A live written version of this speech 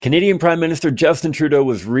Canadian Prime Minister Justin Trudeau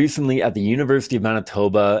was recently at the University of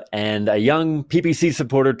Manitoba, and a young PPC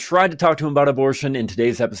supporter tried to talk to him about abortion. In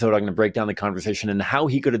today's episode, I'm going to break down the conversation and how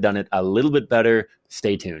he could have done it a little bit better.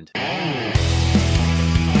 Stay tuned.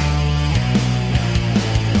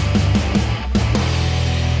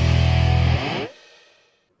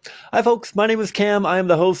 Hi folks, my name is Cam. I am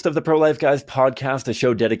the host of the Pro-Life Guys podcast, a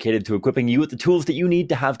show dedicated to equipping you with the tools that you need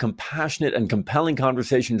to have compassionate and compelling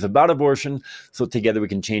conversations about abortion, so together we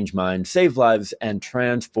can change minds, save lives, and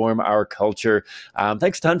transform our culture.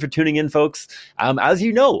 Thanks a ton for tuning in, folks. As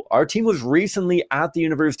you know, our team was recently at the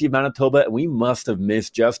University of Manitoba, and we must have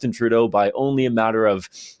missed Justin Trudeau by only a matter of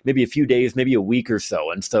maybe a few days, maybe a week or so.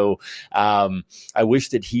 And so I wish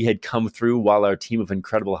that he had come through while our team of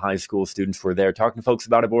incredible high school students were there talking to folks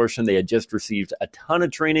about abortion. They had just received a ton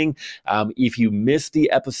of training. If you missed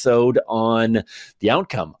the episode on the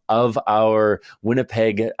outcome of our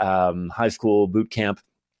Winnipeg high school boot camp,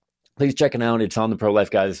 please check it out. It's on the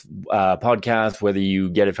Pro-Life Guys podcast, whether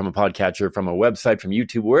you get it from a podcatcher, from a website, from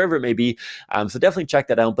YouTube, wherever it may be. So definitely check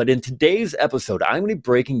that out. But in today's episode, I'm going to be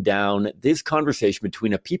breaking down this conversation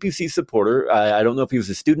between a PPC supporter. I don't know if he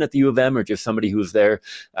was a student at the U of M or just somebody who was there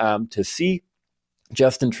to see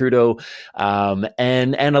Justin Trudeau,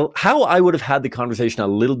 and how I would have had the conversation a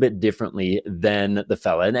little bit differently than the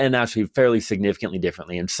fella, and actually fairly significantly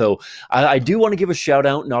differently. And so I do want to give a shout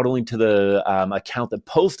out not only to the account that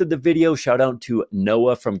posted the video, shout out to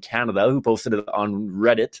Noah from Canada who posted it on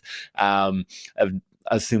Reddit.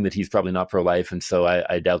 Assume that he's probably not pro-life, and so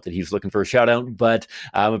I doubt that he's looking for a shout out, but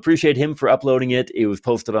appreciate him for uploading it. It was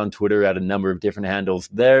posted on Twitter at a number of different handles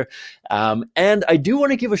there. And I do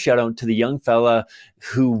want to give a shout out to the young fella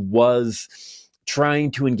who was trying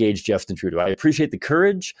to engage Justin Trudeau. I appreciate the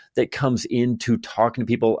courage that comes into talking to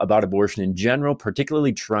people about abortion in general,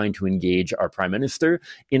 particularly trying to engage our Prime Minister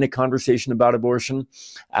in a conversation about abortion.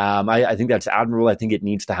 I think that's admirable. I think it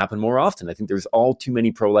needs to happen more often. I think there's all too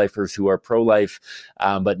many pro-lifers who are pro-life,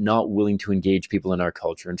 but not willing to engage people in our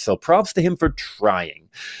culture. And so props to him for trying.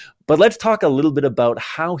 But let's talk a little bit about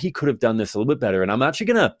how he could have done this a little bit better. And I'm actually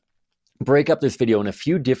going to break up this video in a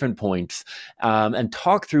few different points and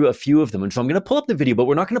talk through a few of them. And so I'm going to pull up the video, but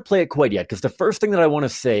we're not going to play it quite yet, because the first thing that I want to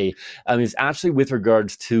say is actually with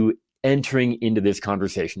regards to entering into this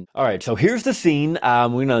conversation. All right, so here's the scene. We're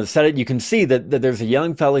going to set it. You can see that there's a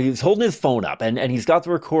young fella who's holding his phone up, and he's got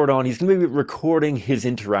the record on. He's going to be recording his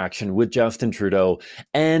interaction with Justin Trudeau.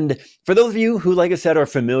 And for those of you who, like I said, are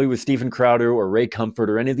familiar with Stephen Crowder or Ray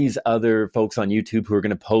Comfort or any of these other folks on YouTube who are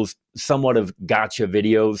going to post somewhat of gotcha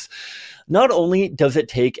videos, not only does it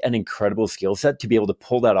take an incredible skill set to be able to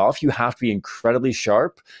pull that off, you have to be incredibly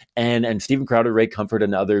sharp. And Stephen Crowder, Ray Comfort,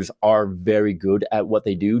 and others are very good at what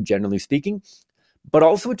they do, generally speaking. But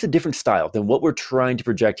also it's a different style than what we're trying to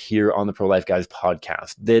project here on the Pro-Life Guys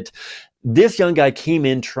podcast. That this young guy came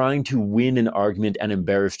in trying to win an argument and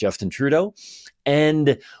embarrass Justin Trudeau.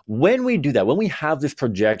 And when we do that, when we have this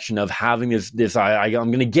projection of having this I'm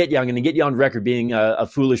going to get you on record being a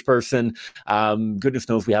foolish person. Goodness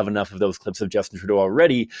knows we have enough of those clips of Justin Trudeau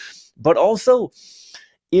already. But also,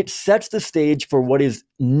 it sets the stage for what is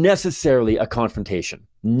necessarily a confrontation,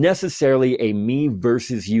 necessarily a me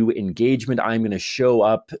versus you engagement. I'm going to show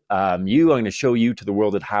up I'm going to show you to the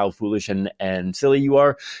world at how foolish and silly you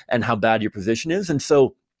are and how bad your position is. And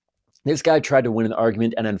so this guy tried to win an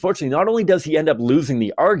argument, and unfortunately, not only does he end up losing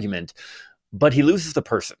the argument, but he loses the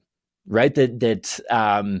person, right? That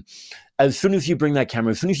as soon as you bring that camera,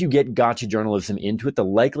 as soon as you get gotcha journalism into it, the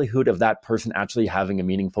likelihood of that person actually having a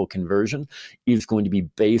meaningful conversion is going to be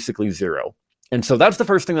basically zero. And so that's the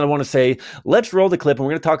first thing that I want to say. Let's roll the clip, and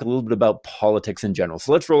we're going to talk a little bit about politics in general.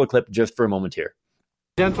 So let's roll a clip just for a moment here.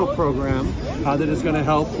 Dental program that is going to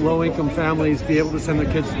help low-income families be able to send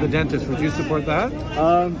their kids to the dentist. Would you support that?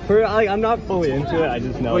 I'm not fully into it. I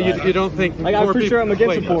just know. Well, you don't think? I'm for sure I'm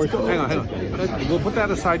against abortion. Hang on. We'll put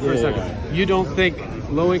that aside for a second. You don't think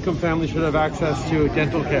low-income families should have access to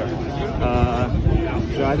dental care?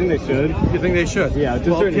 So I think they should. You think they should? Yeah.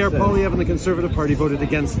 Well, Pierre Poilievre and the Conservative Party voted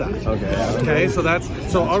against that. Okay.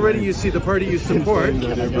 So already you see the party you support.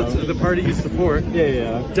 The party you support.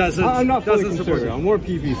 Yeah. Doesn't. I'm not fully doesn't support. I'm more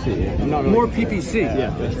PPC. I'm not really more PPC.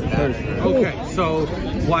 Yeah. Okay. So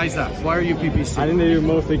why is that? Why are you PPC? I think they're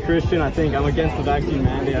mostly Christian. I think I'm against the vaccine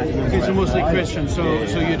mandate. Okay, so mostly Christian.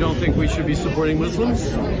 So you don't think we should be supporting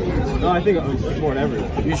Muslims? No, I think we support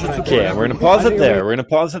everyone. You should support. Okay, we're going to pause it there. We're going to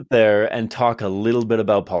pause it there and talk a little bit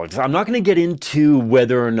about politics. I'm not going to get into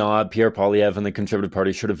whether or not Pierre Poilievre and the Conservative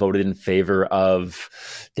Party should have voted in favor of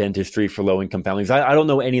dentistry for low-income families. I don't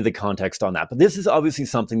know any of the context on that, but this is obviously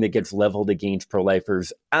something that gets leveled against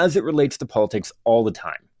pro-lifers as it relates to politics all the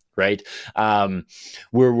time. right?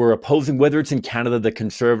 We're opposing, whether it's in Canada, the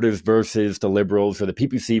Conservatives versus the Liberals, or the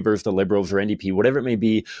PPC versus the Liberals, or NDP, whatever it may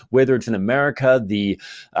be, whether it's in America, the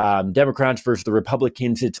Democrats versus the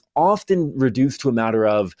Republicans, it's often reduced to a matter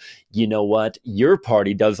of, you know what, your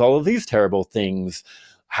party does all of these terrible things.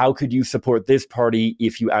 How could you support this party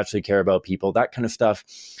if you actually care about people? That kind of stuff.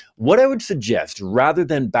 What I would suggest, rather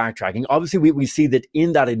than backtracking, obviously we see that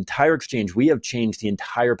in that entire exchange, we have changed the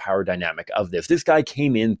entire power dynamic of this. This guy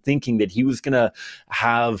came in thinking that he was going to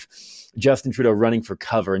have Justin Trudeau running for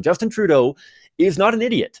cover. And Justin Trudeau is not an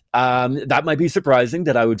idiot. That might be surprising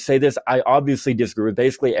that I would say this. I obviously disagree with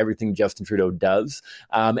basically everything Justin Trudeau does.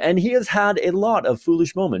 And he has had a lot of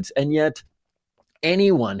foolish moments. And yet,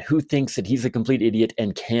 anyone who thinks that he's a complete idiot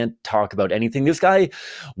and can't talk about anything, this guy,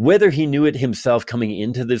 whether he knew it himself coming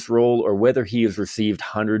into this role or whether he has received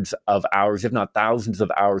hundreds of hours, if not thousands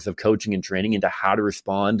of hours of coaching and training into how to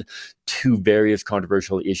respond to various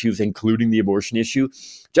controversial issues, including the abortion issue,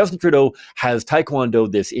 Justin Trudeau has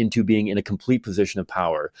taekwondoed this into being in a complete position of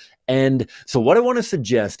power. And so what I want to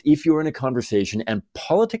suggest, if you're in a conversation and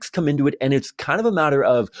politics come into it, and it's kind of a matter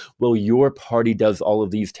of, well, your party does all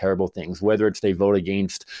of these terrible things, whether it's they vote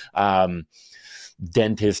against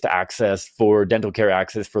dental care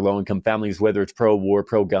access for low-income families, whether it's pro-war,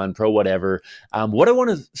 pro-gun, pro-whatever. What I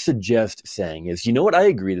want to suggest saying is, you know what, I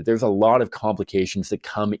agree that there's a lot of complications that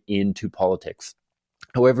come into politics.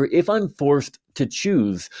 However, if I'm forced to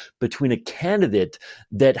choose between a candidate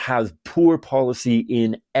that has poor policy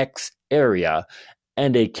in X area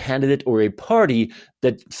and a candidate or a party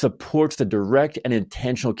that supports the direct and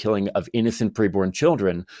intentional killing of innocent preborn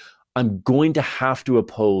children, I'm going to have to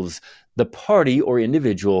oppose the party or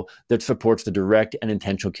individual that supports the direct and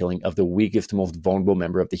intentional killing of the weakest, most vulnerable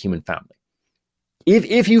member of the human family.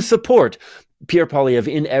 If you support Pierre Poilievre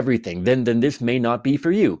in everything, then this may not be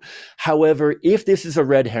for you. However, if this is a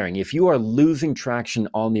red herring, if you are losing traction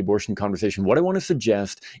on the abortion conversation, what I want to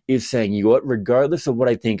suggest is saying, you know what, regardless of what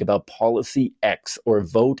I think about policy X or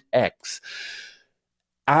vote X,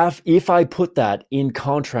 if I put that in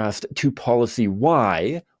contrast to policy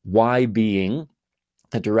Y being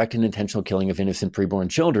the direct and intentional killing of innocent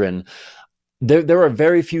preborn children, there are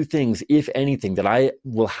very few things, if anything, that I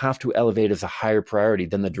will have to elevate as a higher priority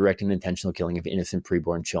than the direct and intentional killing of innocent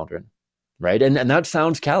preborn children, right? And that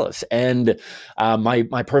sounds callous. And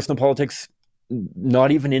my personal politics,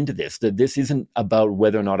 not even into this. That this isn't about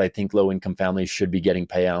whether or not I think low-income families should be getting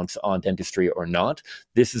payouts on dentistry or not.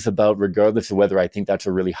 This is about, regardless of whether I think that's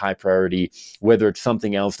a really high priority, whether it's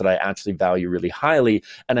something else that I actually value really highly,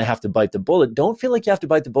 and I have to bite the bullet. Don't feel like you have to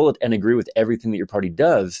bite the bullet and agree with everything that your party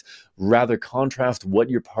does. Rather, contrast what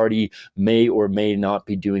your party may or may not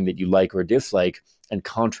be doing that you like or dislike, and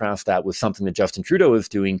contrast that with something that Justin Trudeau is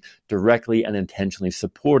doing, directly and intentionally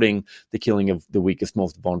supporting the killing of the weakest,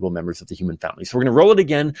 most vulnerable members of the human family. So we're going to roll it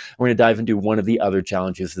again. We're going to dive into one of the other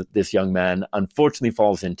challenges that this young man unfortunately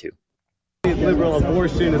falls into. Liberal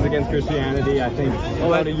abortion is against Christianity. I think.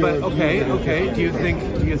 Okay. Do you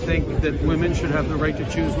think that women should have the right to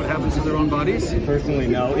choose what happens to their own bodies? Personally,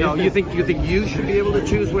 no. No, you think you should be able to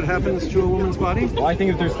choose what happens to a woman's body? Well, I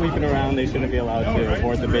think if they're sleeping around, they shouldn't be allowed to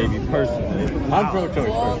abort the baby. Personally, I'm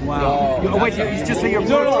pro-choice. Wow. Wait, you just say you're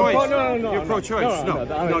pro-choice? No. You're pro-choice.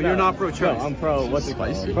 No, you're not pro-choice. No, I'm pro. What's it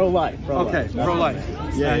called? Pro-life. Okay, pro-life.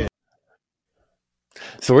 Yeah.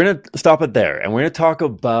 So we're going to stop it there, and we're going to talk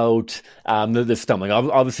about the stumbling.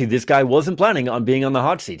 Obviously, this guy wasn't planning on being on the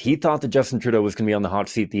hot seat. He thought that Justin Trudeau was going to be on the hot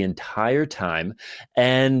seat the entire time,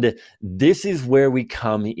 and this is where we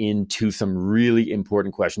come into some really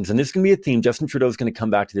important questions. And this is going to be a theme. Justin Trudeau is going to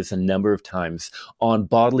come back to this a number of times on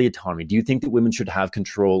bodily autonomy. Do you think that women should have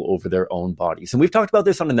control over their own bodies? And we've talked about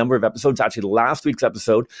this on a number of episodes. Actually, last week's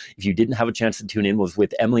episode, if you didn't have a chance to tune in, was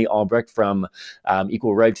with Emily Albrecht from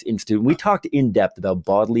Equal Rights Institute. We talked in depth about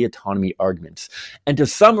bodily autonomy arguments. And to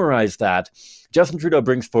summarize that, Justin Trudeau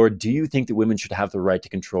brings forward, do you think that women should have the right to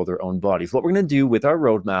control their own bodies? What we're going to do with our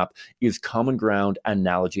roadmap is common ground,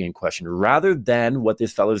 analogy, and question, rather than what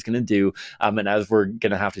this fellow is going to do. And as we're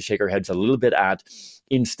going to have to shake our heads a little bit at,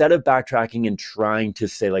 instead of backtracking and trying to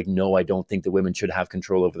say, like, no, I don't think that women should have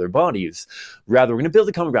control over their bodies, rather, we're going to build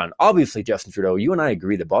a common ground. Obviously, Justin Trudeau, you and I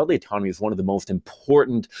agree that bodily autonomy is one of the most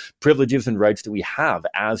important privileges and rights that we have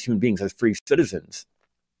as human beings, as free citizens.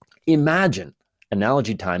 Imagine,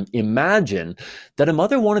 analogy time, imagine that a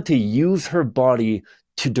mother wanted to use her body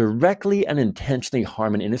to directly and intentionally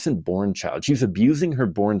harm an innocent born child. She's abusing her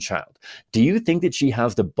born child. Do you think that she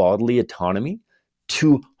has the bodily autonomy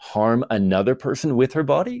to harm another person with her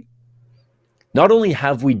body? Not only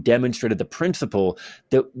have we demonstrated the principle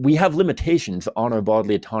that we have limitations on our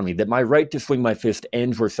bodily autonomy, that my right to swing my fist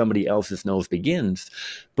ends where somebody else's nose begins,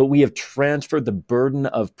 but we have transferred the burden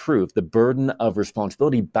of proof, the burden of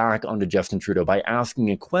responsibility back onto Justin Trudeau by asking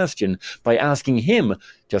a question, by asking him,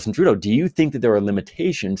 Justin Trudeau, do you think that there are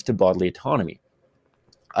limitations to bodily autonomy?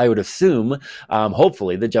 I would assume,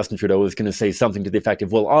 hopefully, that Justin Trudeau is going to say something to the effect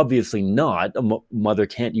of, well, obviously not. A mother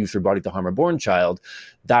can't use her body to harm her born child.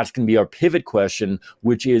 That's going to be our pivot question,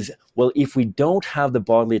 which is, well, if we don't have the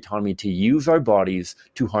bodily autonomy to use our bodies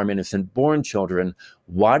to harm innocent born children,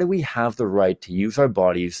 why do we have the right to use our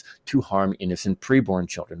bodies to harm innocent preborn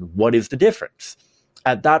children? What is the difference?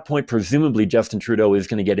 At that point, presumably, Justin Trudeau is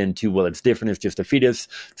going to get into, well, it's different. It's just a fetus.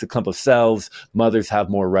 It's a clump of cells. Mothers have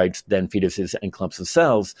more rights than fetuses and clumps of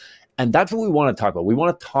cells. And that's what we want to talk about. We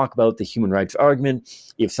want to talk about the human rights argument.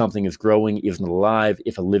 If something is growing, isn't alive,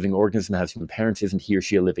 if a living organism has human parents, isn't he or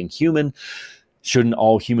she a living human? Shouldn't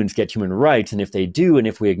all humans get human rights? And if they do, and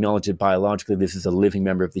if we acknowledge that biologically this is a living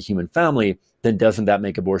member of the human family, then doesn't that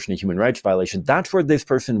make abortion a human rights violation? That's where this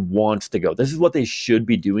person wants to go. This is what they should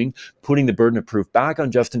be doing, putting the burden of proof back on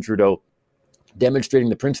Justin Trudeau, demonstrating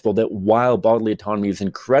the principle that while bodily autonomy is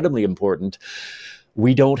incredibly important,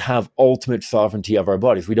 we don't have ultimate sovereignty of our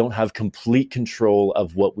bodies. We don't have complete control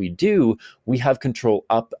of what we do. We have control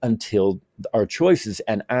up until our choices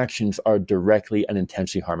and actions are directly and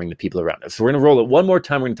intentionally harming the people around us. So we're going to roll it one more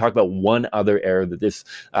time. We're going to talk about one other error that this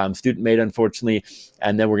student made, unfortunately,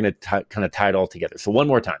 and then we're going to kind of tie it all together. So one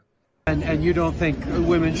more time. And you don't think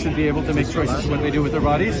women should be able to make choices what they do with their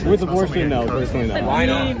bodies? With abortion, no, personally not. Why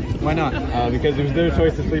not? Why not? Because it was their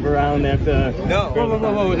choice to sleep around. They have to. No.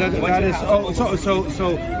 Whoa. That is.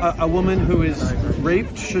 So a woman who is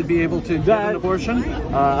raped should be able to get an abortion?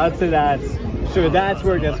 I'd say that's. Sure, that's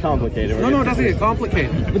where it gets complicated. No, it doesn't get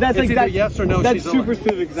complicated. But that's either yes or no. That's super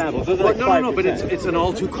specific examples. No, but it's an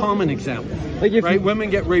all too common example. Like right? Women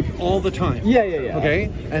get raped all the time. Yeah. Okay,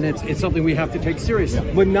 and it's something we have to take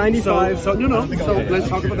seriously. But 95. So let's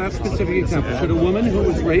talk about that specific example. Should a woman who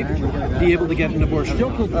was raped be able to get an abortion?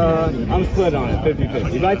 I'm split on it,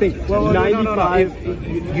 50-50. But I think 95.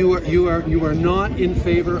 No. You are not in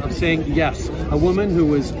favor of saying yes. A woman who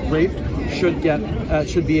was raped should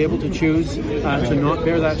be able to choose to not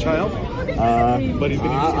bear that child.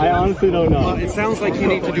 I honestly don't know. It sounds like you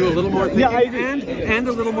need to do a little more thinking and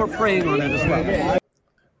a little more praying on it as well.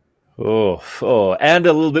 And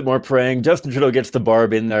a little bit more praying. Justin Trudeau gets the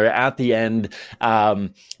barb in there at the end.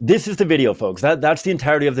 This is the video, folks. That's the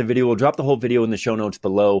entirety of the video. We'll drop the whole video in the show notes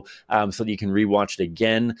below so that you can rewatch it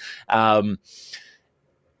again.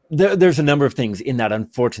 There's a number of things in that.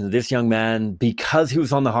 Unfortunately, this young man, because he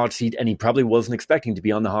was on the hot seat and he probably wasn't expecting to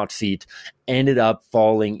be on the hot seat, ended up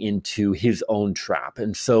falling into his own trap.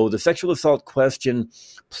 And so the sexual assault question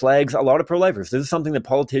plagues a lot of pro-lifers. This is something that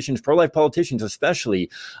politicians, pro-life politicians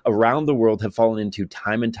especially, around the world have fallen into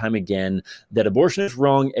time and time again, that abortion is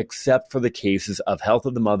wrong except for the cases of health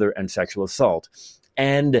of the mother and sexual assault.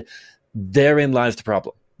 And therein lies the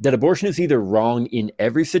problem, that abortion is either wrong in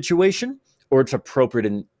every situation or it's appropriate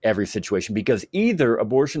in every situation, because either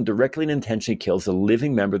abortion directly and intentionally kills a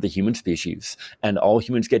living member of the human species and all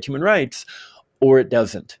humans get human rights, or it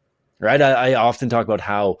doesn't, right? I often talk about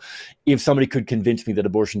how if somebody could convince me that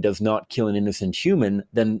abortion does not kill an innocent human,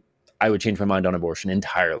 then I would change my mind on abortion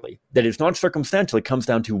entirely. That it's not circumstantial. It comes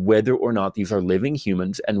down to whether or not these are living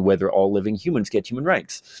humans and whether all living humans get human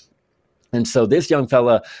rights. And so this young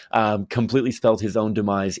fella completely spelled his own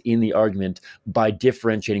demise in the argument by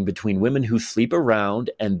differentiating between women who sleep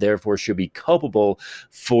around and therefore should be culpable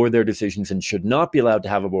for their decisions and should not be allowed to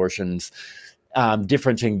have abortions,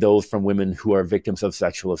 differentiating those from women who are victims of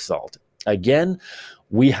sexual assault. Again,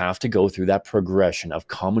 we have to go through that progression of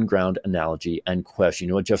common ground analogy and question. You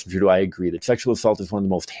know what, Justin Trudeau, I agree that sexual assault is one of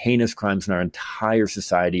the most heinous crimes in our entire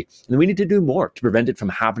society. And we need to do more to prevent it from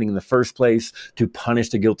happening in the first place, to punish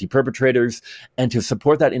the guilty perpetrators, and to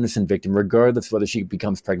support that innocent victim, regardless of whether she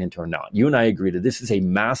becomes pregnant or not. You and I agree that this is a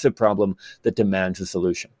massive problem that demands a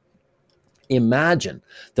solution. Imagine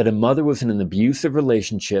that a mother was in an abusive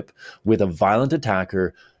relationship with a violent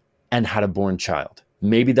attacker and had a born child.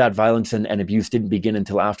 Maybe that violence and abuse didn't begin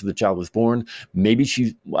until after the child was born. Maybe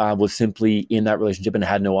she was simply in that relationship and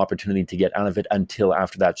had no opportunity to get out of it until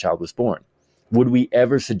after that child was born. Would we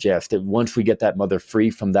ever suggest that once we get that mother free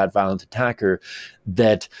from that violent attacker,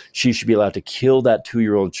 that she should be allowed to kill that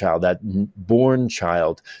 2-year-old child, that born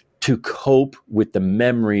child, to cope with the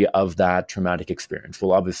memory of that traumatic experience?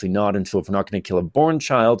 Well, obviously not. And so if we're not going to kill a born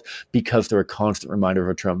child because they're a constant reminder of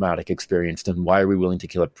a traumatic experience, then why are we willing to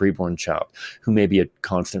kill a preborn child who may be a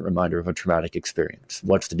constant reminder of a traumatic experience?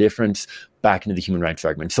 What's the difference? Back into the human rights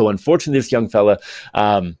argument. So unfortunately, this young fella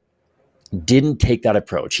didn't take that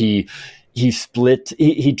approach. He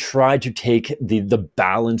tried to take the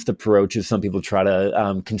balanced approach, as some people try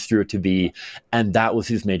to construe it to be, and that was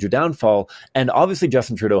his major downfall. And obviously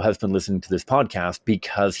Justin Trudeau has been listening to this podcast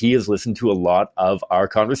because he has listened to a lot of our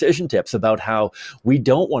conversation tips about how we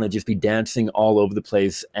don't want to just be dancing all over the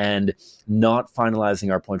place and not finalizing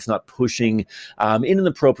our points, not pushing in an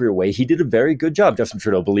appropriate way. He did a very good job, Justin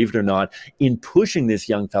Trudeau, believe it or not, in pushing this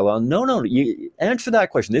young fella. No, you answer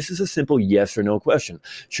that question. This is a simple yes or no question.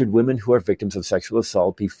 Should women who are victims of sexual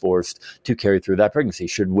assault be forced to carry through that pregnancy?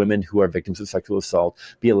 Should women who are victims of sexual assault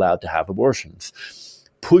be allowed to have abortions?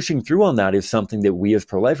 Pushing through on that is something that we as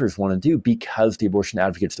pro-lifers want to do because the abortion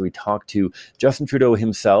advocates that we talk to, Justin Trudeau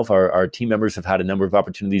himself, our team members have had a number of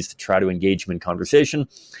opportunities to try to engage him in conversation.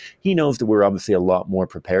 He knows that we're obviously a lot more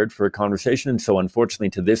prepared for a conversation. And so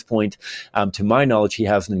unfortunately to this point, to my knowledge, he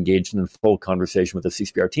hasn't engaged in a full conversation with a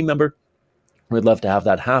CCPR team member. We'd love to have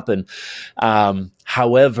that happen.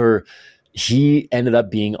 However, he ended up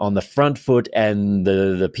being on the front foot, and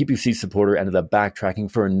the PPC supporter ended up backtracking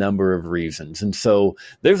for a number of reasons. And so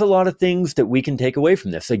there's a lot of things that we can take away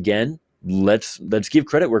from this. Again, let's give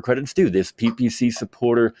credit where credit's due. This PPC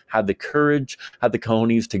supporter had the courage, had the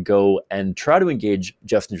cojones to go and try to engage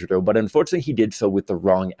Justin Trudeau, but unfortunately he did so with the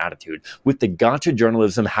wrong attitude, with the gotcha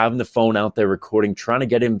journalism, having the phone out there recording, trying to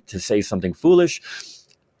get him to say something foolish.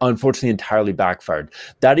 Unfortunately, entirely backfired.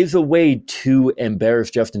 That is a way to embarrass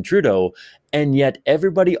Justin Trudeau, and yet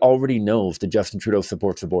everybody already knows that Justin Trudeau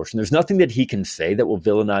supports abortion. There's nothing that he can say that will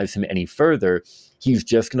villainize him any further. He's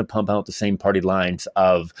just going to pump out the same party lines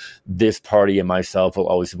of this party and myself will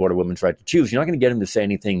always support a woman's right to choose. You're not going to get him to say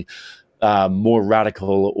anything more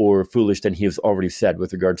radical or foolish than he has already said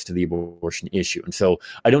with regards to the abortion issue. And so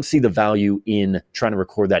I don't see the value in trying to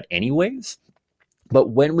record that anyways.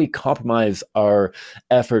 But when we compromise our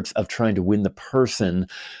efforts of trying to win the person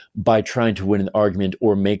by trying to win an argument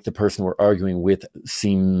or make the person we're arguing with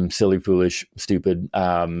seem silly, foolish, stupid,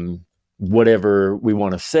 whatever we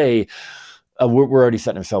want to say, we're already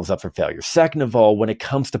setting ourselves up for failure. Second of all, when it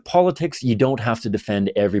comes to politics, you don't have to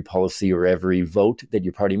defend every policy or every vote that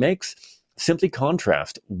your party makes. Simply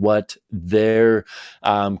contrast what their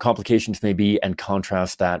complications may be and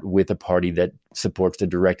contrast that with a party that supports the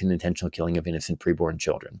direct and intentional killing of innocent preborn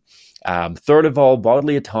children. Third of all,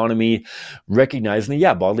 bodily autonomy, recognizing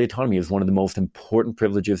that, bodily autonomy is one of the most important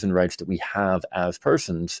privileges and rights that we have as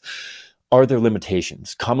persons. Are there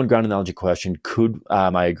limitations? Common ground analogy question. Could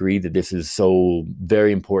I agree that this is so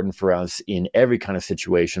very important for us in every kind of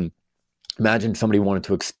situation? Imagine somebody wanted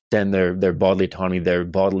to extend their bodily autonomy, their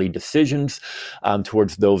bodily decisions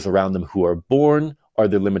towards those around them who are born. Are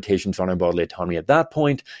there limitations on our bodily autonomy at that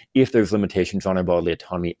point? If there's limitations on our bodily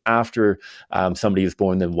autonomy after somebody is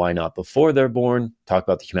born, then why not before they're born? Talk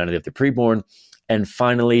about the humanity of the preborn. And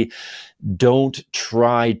finally, don't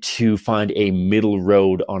try to find a middle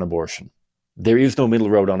road on abortion. There is no middle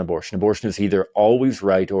road on abortion. Abortion is either always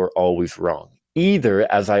right or always wrong. Either,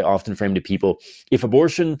 as I often frame to people, if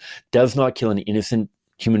abortion does not kill an innocent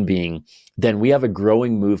human being, then we have a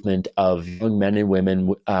growing movement of young men and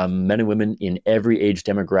women in every age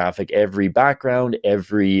demographic, every background,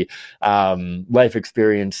 every life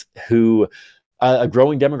experience, who a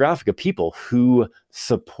growing demographic of people who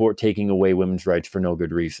support taking away women's rights for no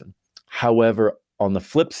good reason. However, on the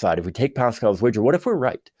flip side, if we take Pascal's wager, what if we're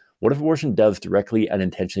right? What if abortion does directly and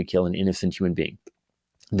intentionally kill an innocent human being?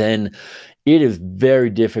 Then it is very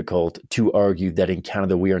difficult to argue that in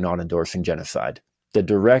Canada we are not endorsing genocide. The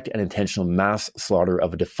direct and intentional mass slaughter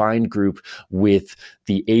of a defined group with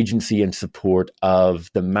the agency and support of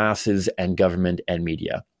the masses and government and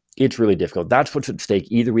media. It's really difficult. That's what's at stake.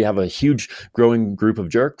 Either we have a huge growing group of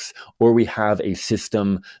jerks, or we have a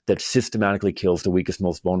system that systematically kills the weakest,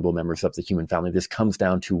 most vulnerable members of the human family. This comes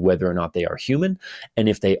down to whether or not they are human. And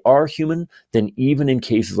if they are human, then even in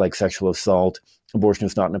cases like sexual assault, abortion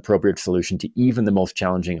is not an appropriate solution to even the most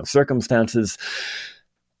challenging of circumstances.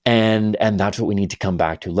 And that's what we need to come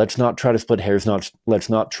back to. Let's not try to split hairs. Let's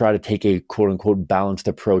not try to take a quote unquote balanced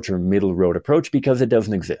approach or middle road approach, because it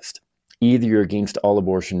doesn't exist. Either you're against all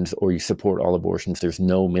abortions or you support all abortions. There's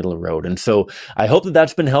no middle road. And so I hope that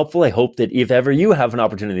that's been helpful. I hope that if ever you have an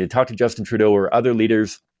opportunity to talk to Justin Trudeau or other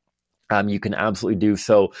leaders you can absolutely do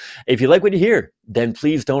so. If you like what you hear, then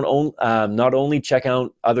please don't not only check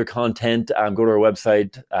out other content, go to our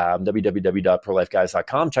website,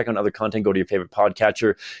 www.prolifeguys.com, check out other content, go to your favorite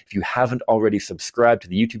podcatcher. If you haven't already subscribed to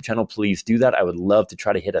the YouTube channel, please do that. I would love to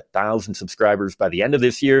try to hit 1,000 subscribers by the end of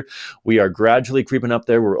this year. We are gradually creeping up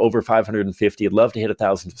there. We're over 550. I'd love to hit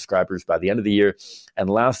 1,000 subscribers by the end of the year. And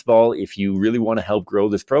last of all, if you really want to help grow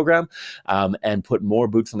this program and put more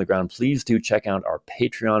boots on the ground, please do check out our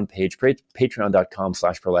Patreon page,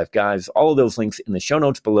 patreon.com/prolifeguys. All of those links in the show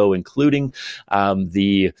notes below, including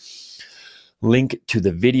the link to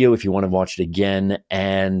the video if you want to watch it again.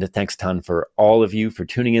 And thanks a ton for all of you for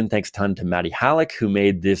tuning in. Thanks a ton to Maddie Halleck, who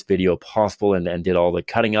made this video possible and did all the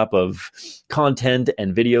cutting up of content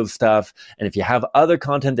and video stuff. And if you have other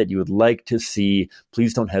content that you would like to see,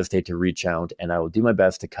 please don't hesitate to reach out, and I will do my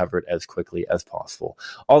best to cover it as quickly as possible.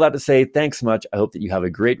 All that to say, thanks so much. I hope that you have a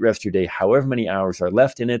great rest of your day, however many hours are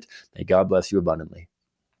left in it. May God bless you abundantly.